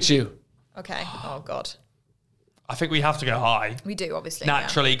 Pikachu. Okay. Oh God. I think we have to go high. We do obviously.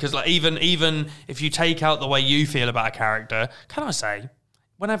 Naturally, because like even if you take out the way you feel about a character, can I say,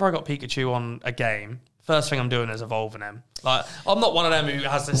 whenever I got Pikachu on a game, first thing I'm doing is evolving him. Like I'm not one of them who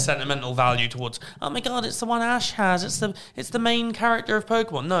has this sentimental value towards. Oh my god, it's the one Ash has. It's the main character of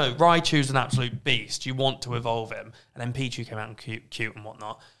Pokemon. No, Raichu's an absolute beast. You want to evolve him, and then Pichu came out and cute and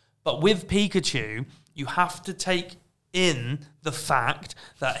whatnot. But with Pikachu, you have to take in the fact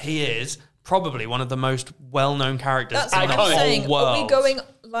that he is probably one of the most well-known characters That's in what the I'm whole saying. world. Are we going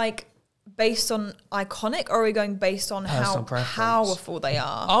like based on iconic, or are we going based on how Personal preference. powerful they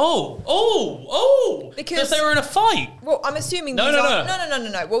are? Because they were in a fight. Well, I'm assuming No, these no,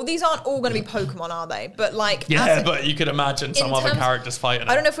 aren't. No. Well, these aren't all going to be Pokemon, are they? But like, Yeah, as a- but you could imagine some in other terms- characters fighting.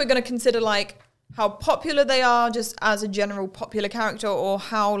 I don't know if we're going to consider like how popular they are just as a general popular character, or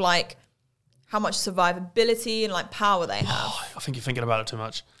how much survivability and like power they have. I think you're thinking about it too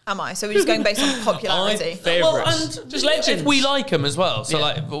much. Am I? So we're just going based on popularity. Favourites. Just legends. If we like them as well. So, Yeah.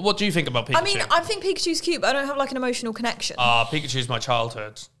 like, what do you think about Pikachu? I mean, I think Pikachu's cute, but I don't have like an emotional connection. Pikachu's my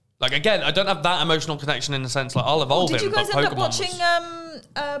childhood. Like, again, I don't have that emotional connection in the sense, like, I'll evolve Did him, you guys but end Pokemon up watching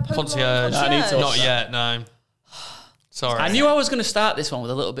Pokemon Concierge. I need to watch Not yet, no. Sorry. I knew I was going to start this one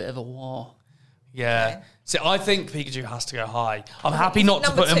with a little bit of a war. Yeah. Okay. See, I think Pikachu has to go high. I'm happy not to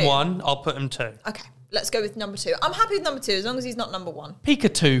number put him 2? 1. I'll put him 2. Okay, let's go with number 2. I'm happy with number 2 as long as he's not number 1.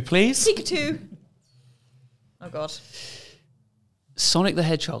 Pikachu, please. Pikachu. Oh God. Sonic the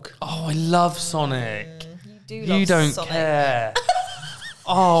Hedgehog. Oh, I love Sonic. You do love You don't Sonic. care.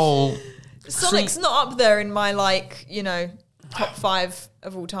 Oh. Sonic's not up there in my top 5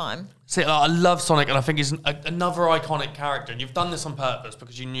 of all time. See, I love Sonic, and I think he's another iconic character. And you've done this on purpose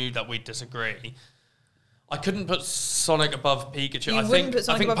because you knew that we'd disagree. I couldn't put Sonic above Pikachu. You I wouldn't think put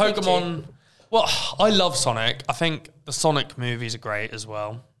Sonic I think above Pokemon. Well, I love Sonic. I think the Sonic movies are great as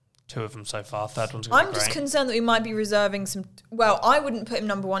well. 2 of them so far. Third one's gonna be I'm great. just concerned that we might be reserving some. Well, I wouldn't put him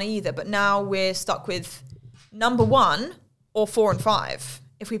number 1 either, but now we're stuck with number 1 or 4 and 5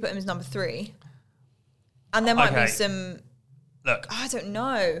 if we put him as number 3. And there might Okay. be some. Look, I don't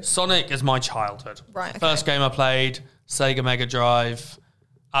know. Sonic is my childhood. Right, okay. First game I played, Sega Mega Drive.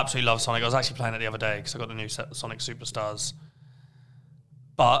 Absolutely love Sonic. I was actually playing it the other day because I got the new set of Sonic Superstars.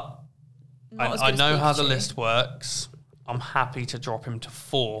 But Not as I good as know how the Pikachu. list works. I'm happy to drop him to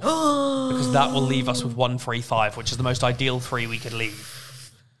 4 because that will leave us with 1, 3, 5, which is the most ideal 3 we could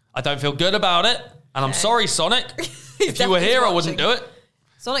leave. I don't feel good about it, and I'm sorry, Sonic. If you were definitely here, I watching. wouldn't do it.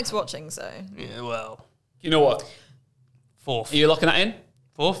 Sonic's watching, so. Yeah, well, You know what? 4th. Are you locking that in?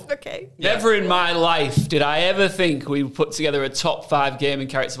 4th? Okay. Never in my life did I ever think we would put together a top 5 gaming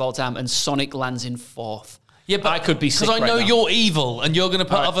characters of all time and Sonic lands in 4th. Yeah, but I could be sick because I know right now. you're evil and you're going to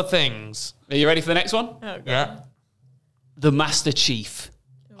put All right. other things. Are you ready for the next one? Yeah. The Master Chief.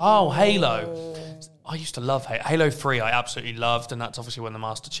 Oh, Halo. I used to love Halo. Halo 3 I absolutely loved, and that's obviously when the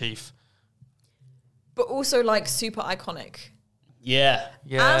Master Chief. But also, like, super iconic. Yeah.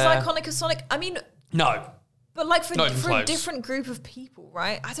 Yeah. As iconic as Sonic. I mean, No. but like Not even for a close. different group of people,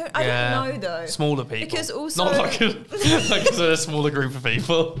 right? I don't Yeah. know though. Smaller people. Because also, Not like a smaller group of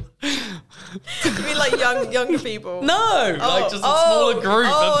people. you mean like younger people? No, like just a smaller group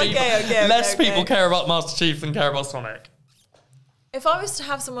of people. Okay, Less okay. people care about Master Chief than care about Sonic. If I was to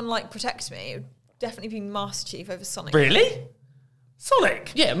have someone like protect me, it would definitely be Master Chief over Sonic. Really?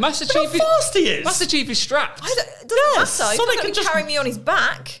 Sonic? Yeah, Master Look Chief. how fast he is. Master Chief is strapped. It doesn't Yes, matter. Sonic Sonic can can just- carry me on his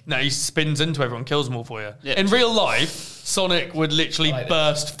back. No, he spins into everyone, kills them all for you. Yeah, In true. real life, Sonic would literally like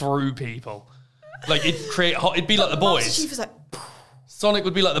burst through people. Like, it'd be like the boys. Master Chief is like, Sonic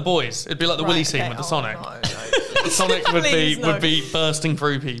would be like the boys. It'd be like the Willy scene with the Sonic. Sonic would Please, no. be bursting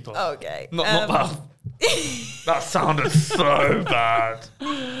through people. Okay. Not that. That sounded so bad.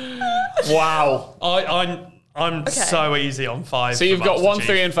 Wow. I'm so easy on 5. So you've for got Master 1, Chief.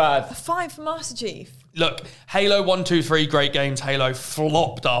 3, and 5. 5 for Master Chief. Look, Halo 1, 2, 3, great games. Halo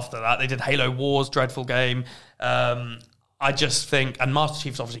flopped after that. They did Halo Wars, dreadful game. I just think, and Master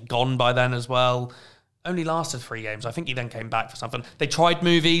Chief's obviously gone by then as well. Only lasted 3 games. I think he then came back for something. They tried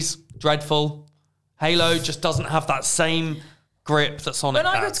movies, dreadful. Halo just doesn't have that same grip that Sonic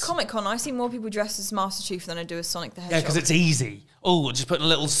When has. I go to Comic-Con, I see more people dressed as Master Chief than I do as Sonic the Hedgehog. Yeah, because it's easy. Oh, just putting a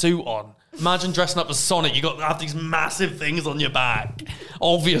little suit on. Imagine dressing up as Sonic. You got to have these massive things on your back.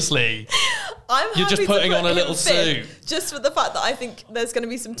 Obviously. You're just happy to putting put on a him little fifth, suit. just for the fact that I think there's going to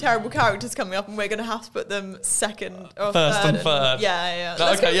be some terrible characters coming up, and we're going to have to put them second or First third. and third. Yeah. No,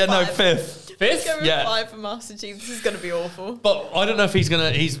 Let's go okay, yeah, no, 5. fifth. Let's go with Yeah. 5 for Master Chief. This is going to be awful. But I don't know if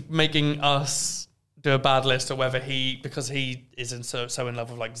he's making us do a bad list, or whether because he isn't so in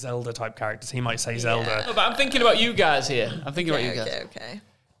love with like Zelda type characters, he might say Zelda. No, but I'm thinking about you guys here. I'm thinking about you guys. Okay.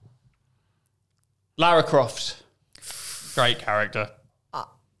 Lara Croft. Great character.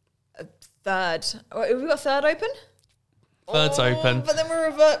 Third. Oh, have we got third open? Third's open. But then we're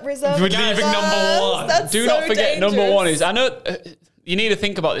reserved. We're leaving number 1. That's Do so not forget, dangerous. number 1 is. I know you need to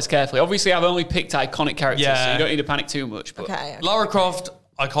think about this carefully. Obviously, I've only picked iconic characters, so Yeah. you don't need to panic too much. But Okay. Lara Croft,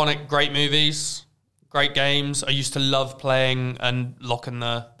 iconic, great movies, great games. I used to love playing and locking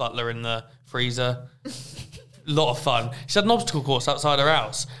the butler in the freezer. Lot of fun. She had an obstacle course outside her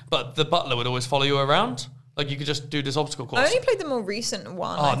house, but the butler would always follow you around. Like, you could just do this obstacle course. I only played the more recent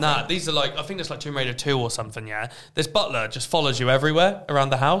one. Oh, nah, these are like, I think it's like Tomb Raider 2 or something, yeah? This butler just follows you everywhere around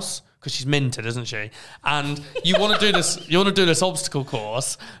the house, because she's minted, isn't she? And you want to do this obstacle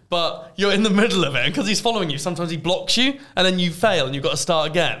course, but you're in the middle of it, and because he's following you, sometimes he blocks you, and then you fail, and you've got to start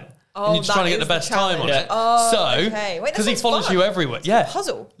again. Oh, and you're just trying to get that the is best the time on challenge. it. Oh, So, okay. Wait, that because he sounds follows fun. you everywhere. Yeah.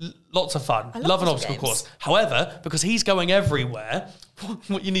 Puzzle. Lots of fun. love Love an puzzle obstacle games. course. However, because he's going everywhere,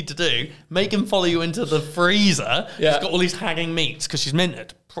 what you need to do, make him follow you into the freezer. Yeah. She's got all these hanging meats because she's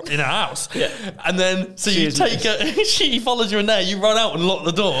minted in her house. Yeah. And then, so She you is take her, she follows you in there, you run out and lock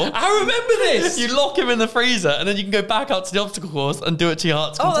the door. I remember this. You lock him in the freezer, and then you can go back out to the obstacle course and do it to your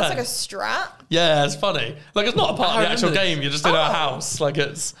heart's Oh, content. that's like a strat. Yeah, it's funny. Like, it's not a part I of the actual remember this. game, you're just in her house. Like,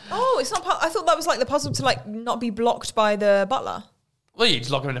 it's... Oh, it's not part. I thought that was like the puzzle to like not be blocked by the butler. Well, you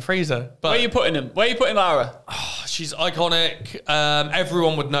just lock him in the freezer. But Where are you putting him? Where are you putting Lara? she's iconic.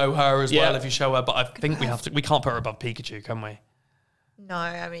 Everyone would know her as Yeah. well if you show her, but I think we can't put her above Pikachu, can we? No,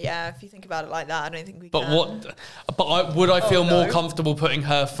 I mean, yeah, if you think about it like that, I don't think we But can. would I feel more no. comfortable putting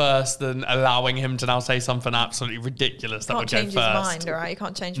her first than allowing him to now say something absolutely ridiculous that Can't would go change first? his mind, all right? You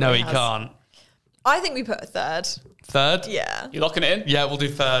can't change what No, he he has. can't. I think we put a third. Third? Yeah. You locking it in? Yeah, we'll do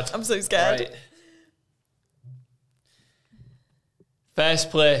third. I'm so scared. Right.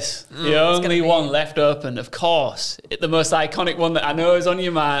 First place, the gonna only be- one left open, of course. The most iconic one that I know is on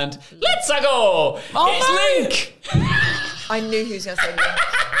your mind. Let's go! It's Link! I knew he was going to say Link.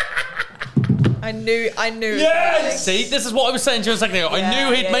 I knew. Yes! See, this is what I was saying to you a second ago. I Yeah,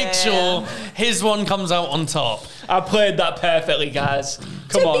 knew he'd yeah, make yeah, sure his one comes out on top. I played that perfectly, guys.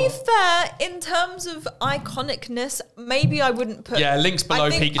 Come To on. be fair, in terms of iconicness, maybe I wouldn't put. Yeah, Link's below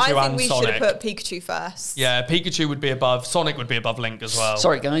I think Pikachu and we Sonic. should have put Pikachu first. Yeah, Pikachu would be above. Sonic would be above Link as well.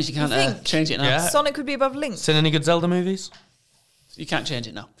 Sorry, guys, you can't think? change it now. Yeah. Sonic would be above Link. Seen any good Zelda movies? You can't change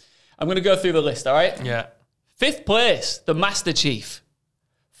it now. I'm going to go through the list, all right? Yeah. Fifth place, the Master Chief.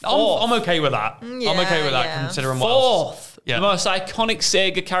 I'm okay with that. I'm okay with that, yeah. considering what else. Fourth, Yeah. the most iconic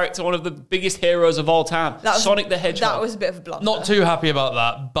Sega character, one of the biggest heroes of all time. Sonic the Hedgehog. That was a bit of a blunder. Not too happy about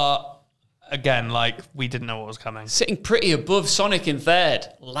that, but again, like, we didn't know what was coming. Sitting pretty above Sonic in third,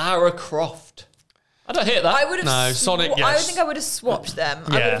 Lara Croft. I don't hate that. I would have. No, Sonic, I yes. think I would have swapped them.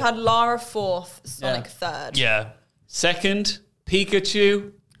 I Yeah. would have had Lara fourth, Sonic Yeah. third. Yeah. Second,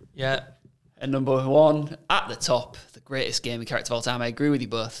 Pikachu. Yeah. And number one, at the top, the greatest gaming character of all time, I agree with you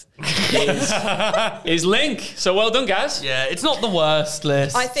both, is Link. So well done, guys. Yeah, it's not the worst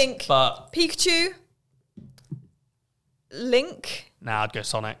list. I think But, Pikachu, Link, nah, I'd go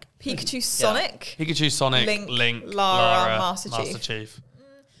Sonic. Pikachu, Sonic. Pikachu, Sonic, Link, Link, Lara, Lara, Master Chief.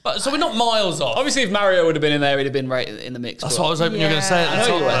 But, so we're not miles off. Obviously, if Mario would have been in there, he'd have been right in the mix. That's but- what I was hoping you were going to say. At I the know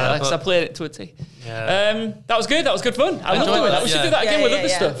top you were, there, because I but- played it to a T. Yeah. That was good. That was good fun. I love enjoyed doing that. that, We should yeah. do that again Yeah, with yeah, other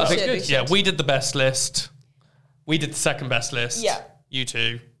yeah. stuff. We I think should, good. we should. Yeah, we did the best list. We did the second best list. Yeah. You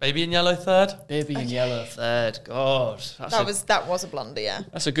two. Baby in Yellow third. Baby in yellow third. God, That was a blunder, yeah.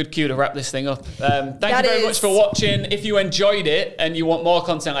 that's a good cue to wrap this thing up. Thank That you very is- much for watching. If you enjoyed it and you want more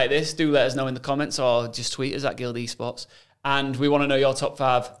content like this, do let us know in the comments or just tweet us at Guild Esports. And we want to know your top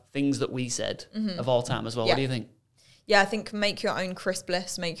 5 things that we said of all time as well. Yeah. What do you think? Yeah, I think make your own crisp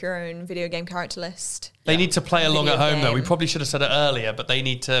list, make your own video game character list. They need to play along Video at home, though. We game. probably should have said it earlier, but they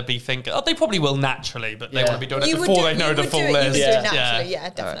need to be thinking. Oh, they probably will naturally, but they Yeah. want to be doing it You would before do- they know you the would full do it- you would list. do it Yeah. naturally, yeah,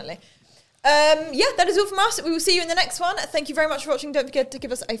 definitely. Yeah, that is all from us. We will see you in the next one. Thank you very much for watching. Don't forget to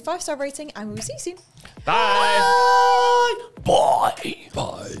give us a 5-star rating, and we will see you soon. Bye. Bye.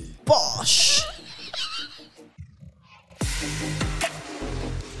 Bye. Bosh.